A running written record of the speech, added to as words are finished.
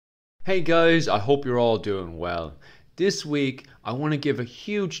Hey guys, I hope you're all doing well. This week I want to give a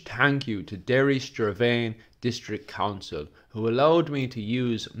huge thank you to Derry Strabane District Council who allowed me to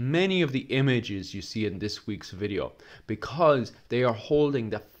use many of the images you see in this week's video because they are holding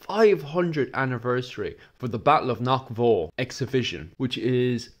the 500th anniversary for the Battle of Knockavoe exhibition, which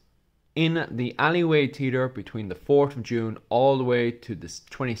is in the Alleyway Theatre between the 4th of June all the way to the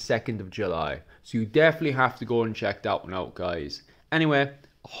 22nd of July. So you definitely have to go and check that one out, guys. Anyway,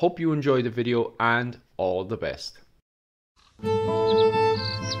 I hope you enjoy the video and all the best.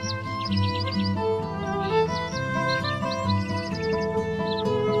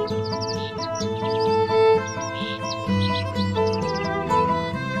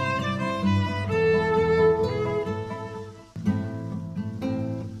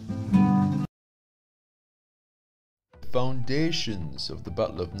 The foundations of the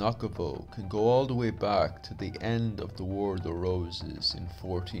Battle of Knockavoe can go all the way back to the end of the War of the Roses in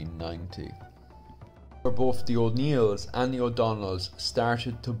 1490, where both the O'Neills and the O'Donnells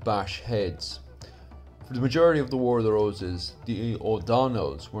started to bash heads. For the majority of the War of the Roses, the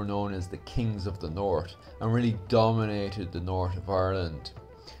O'Donnells were known as the Kings of the North and really dominated the north of Ireland.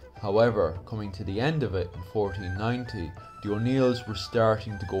 However, coming to the end of it in 1490, the O'Neills were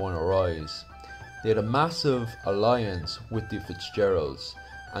starting to go on a rise. They had a massive alliance with the Fitzgeralds,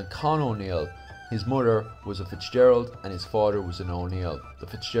 and Con O'Neill, his mother was a Fitzgerald and his father was an O'Neill. The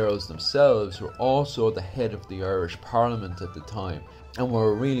Fitzgeralds themselves were also the head of the Irish Parliament at the time and were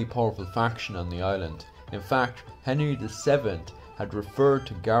a really powerful faction on the island. In fact, Henry VII had referred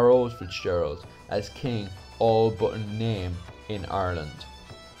to Garrow's Fitzgerald as king all but in name in Ireland.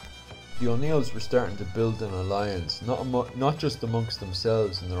 The O'Neills were starting to build an alliance, not just amongst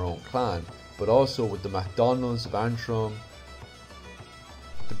themselves in their own clan, but also with the MacDonalds of Antrim,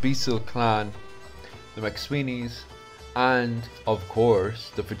 the Beasil clan, the McSweeneys, and of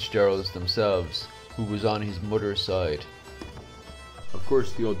course the Fitzgeralds themselves, who was on his mother's side. Of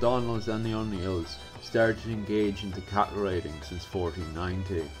course, the O'Donnells and the O'Neills started to engage into cattle raiding since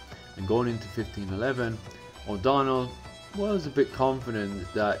 1490, and going into 1511, O'Donnell was a bit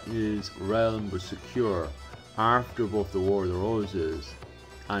confident that his realm was secure after both the War of the Roses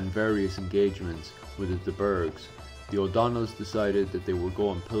and various engagements with the Burghs. The O'Donnells decided that they would go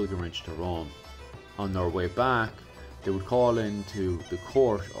on pilgrimage to Rome. On their way back, they would call into the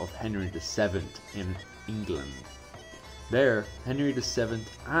court of Henry VII in England. There, Henry VII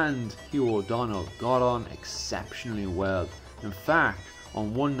and Hugh O'Donnell got on exceptionally well. In fact,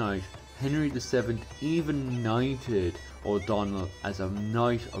 on one night, Henry VII even knighted O'Donnell as a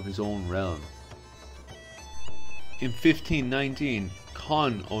knight of his own realm. In 1519,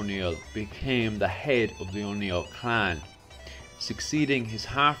 Con O'Neill became the head of the O'Neill clan, succeeding his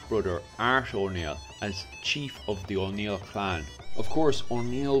half-brother Art O'Neill as chief of the O'Neill clan. Of course,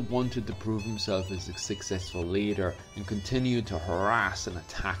 O'Neill wanted to prove himself as a successful leader and continued to harass and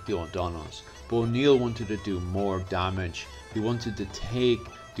attack the O'Donnells, but O'Neill wanted to do more damage. He wanted to take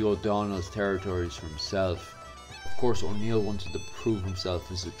the O'Donnells' territories for himself. Of course, O'Neill wanted to prove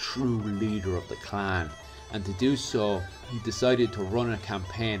himself as a true leader of the clan, and to do so, he decided to run a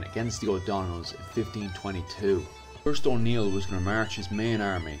campaign against the O'Donnells in 1522. First, O'Neill was going to march his main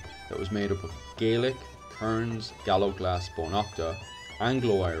army that was made up of Gaelic, Kerns, Gallowglass, Bonachta,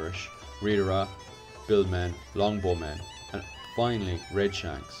 Anglo-Irish, Reedera, Billmen, Longbowmen, and finally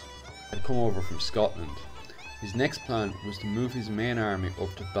Redshanks had come over from Scotland. His next plan was to move his main army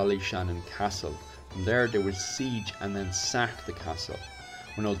up to Ballyshannon Castle. From there they would siege and then sack the castle.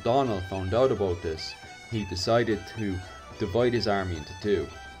 When O'Donnell found out about this, he decided to divide his army into two,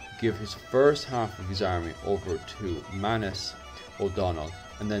 give his first half of his army over to Manus O'Donnell,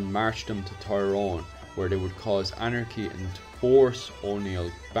 and then march them to Tyrone, where they would cause anarchy and force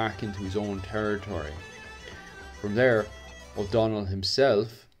O'Neill back into his own territory. From there, O'Donnell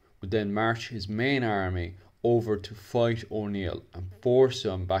himself would then march his main army over to fight O'Neill and force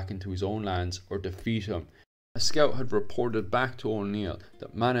him back into his own lands or defeat him. A scout had reported back to O'Neill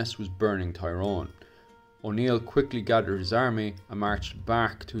that Manus was burning Tyrone. O'Neill quickly gathered his army and marched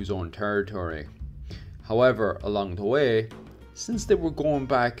back to his own territory. However, along the way, since they were going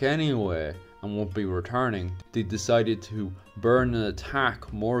back anyway and won't be returning, they decided to burn and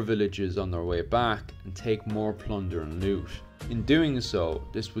attack more villages on their way back and take more plunder and loot. In doing so,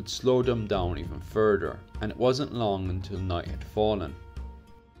 this would slow them down even further, and it wasn't long until night had fallen.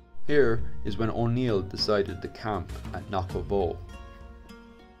 Here is when O'Neill decided to camp at Knockavoe.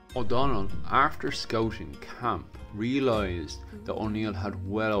 O'Donnell, after scouting camp, realised that O'Neill had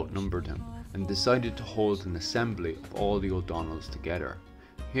well outnumbered him and decided to hold an assembly of all the O'Donnells together.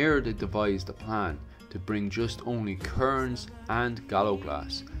 Here they devised a plan to bring just only cairns and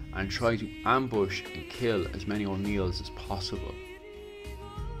gallowglass and try to ambush and kill as many O'Neills as possible.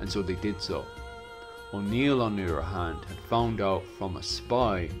 And so they did so. O'Neill, on the other hand, had found out from a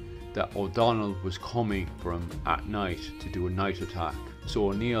spy that O'Donnell was coming for him at night to do a night attack. So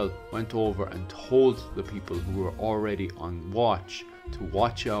O'Neill went over and told the people who were already on watch to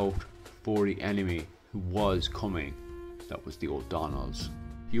watch out for the enemy who was coming. That was the O'Donnells.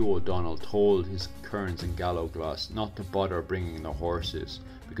 Hugh O'Donnell told his cairns and gallowglass not to bother bringing their horses,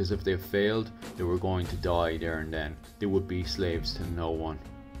 because if they failed, they were going to die there and then. They would be slaves to no one.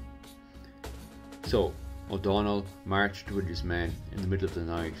 So O'Donnell marched with his men in the middle of the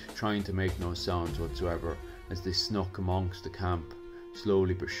night, trying to make no sounds whatsoever as they snuck amongst the camp,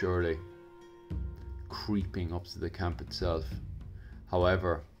 slowly but surely, creeping up to the camp itself.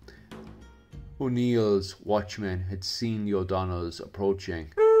 However, O'Neill's watchmen had seen the O'Donnells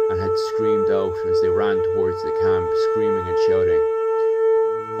approaching and had screamed out as they ran towards the camp, screaming and shouting.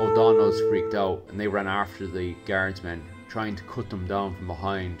 O'Donnells freaked out and they ran after the guardsmen, trying to cut them down from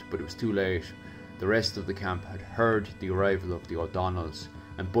behind, but it was too late. The rest of the camp had heard the arrival of the O'Donnells,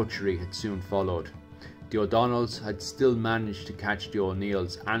 and butchery had soon followed. The O'Donnells had still managed to catch the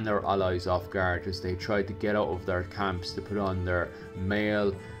O'Neills and their allies off guard as they tried to get out of their camps to put on their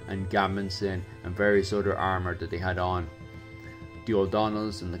mail and gambeson and various other armour that they had on. The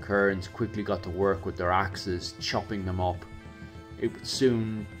O'Donnells and the cairns quickly got to work with their axes, chopping them up. It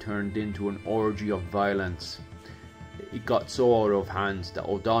soon turned into an orgy of violence. It got so out of hand that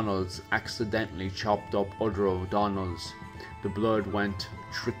O'Donnells accidentally chopped up other O'Donnells. The blood went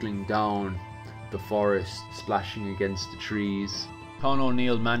trickling down the forest, splashing against the trees. Con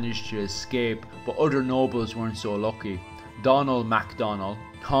O'Neill managed to escape, but other nobles weren't so lucky. Donald MacDonald,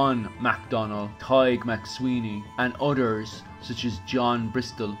 Con MacDonald, Tig MacSweeney, and others such as John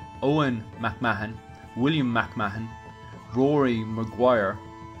Bristol, Owen MacMahon, William MacMahon, Rory Maguire,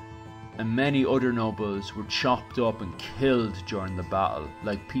 and many other nobles were chopped up and killed during the battle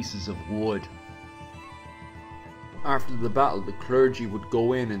like pieces of wood. After the battle, the clergy would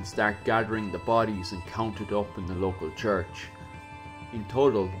go in and start gathering the bodies and count it up in the local church. In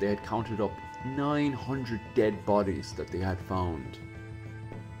total, they had counted up 900 dead bodies that they had found.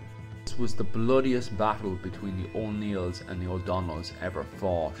 This was the bloodiest battle between the O'Neills and the O'Donnells ever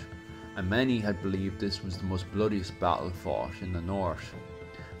fought, and many had believed this was the most bloodiest battle fought in the north.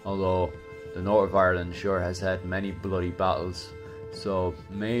 Although the north of Ireland sure has had many bloody battles, so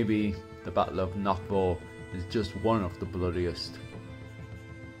maybe the Battle of Knockavoe is just one of the bloodiest,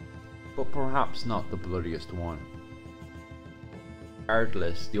 but perhaps not the bloodiest one.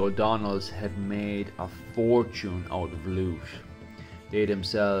 Regardless, the O'Donnells had made a fortune out of loot. They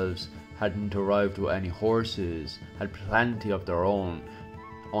themselves hadn't arrived with any horses, had plenty of their own,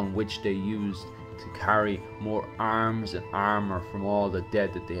 on which they used to carry more arms and armour from all the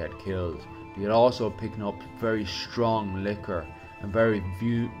dead that they had killed. They had also picked up very strong liquor, and very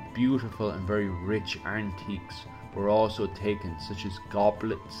beautiful and very rich antiques were also taken, such as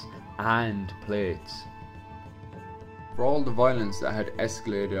goblets and plates. For all the violence that had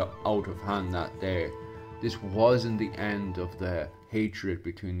escalated out of hand that day, this wasn't the end of the hatred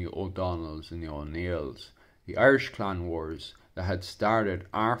between the O'Donnells and the O'Neills. The Irish clan wars that had started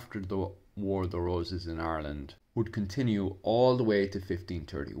after the War of the Roses in Ireland would continue all the way to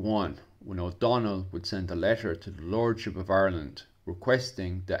 1531, when O'Donnell would send a letter to the Lordship of Ireland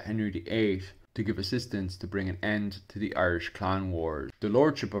requesting that Henry VIII to give assistance to bring an end to the Irish clan wars. The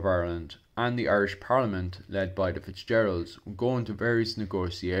Lordship of Ireland and the Irish Parliament, led by the Fitzgeralds, would go into various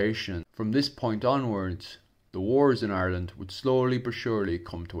negotiations. From this point onwards, the wars in Ireland would slowly but surely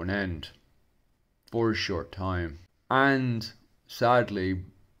come to an end for a short time, and sadly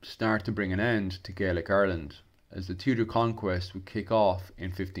start to bring an end to Gaelic Ireland, as the Tudor conquest would kick off in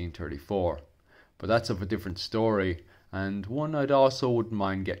 1534. But that's of a different story, and one I'd also wouldn't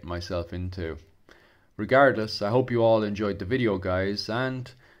mind getting myself into. Regardless, I hope you all enjoyed the video, guys,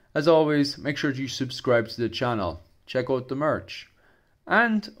 and as always, make sure you subscribe to the channel, check out the merch,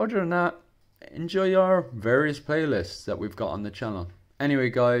 and other than that, enjoy our various playlists that we've got on the channel. Anyway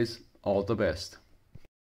guys, all the best.